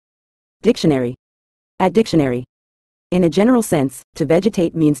Dictionary. At dictionary. In a general sense, to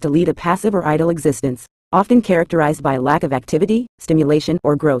vegetate means to lead a passive or idle existence, often characterized by a lack of activity, stimulation,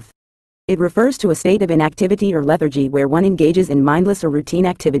 or growth. It refers to a state of inactivity or lethargy where one engages in mindless or routine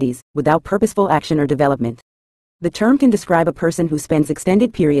activities, without purposeful action or development. The term can describe a person who spends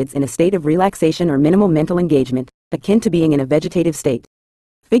extended periods in a state of relaxation or minimal mental engagement, akin to being in a vegetative state.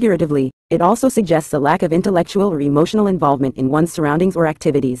 Figuratively, it also suggests a lack of intellectual or emotional involvement in one's surroundings or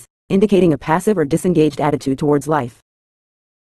activities, indicating a passive or disengaged attitude towards life.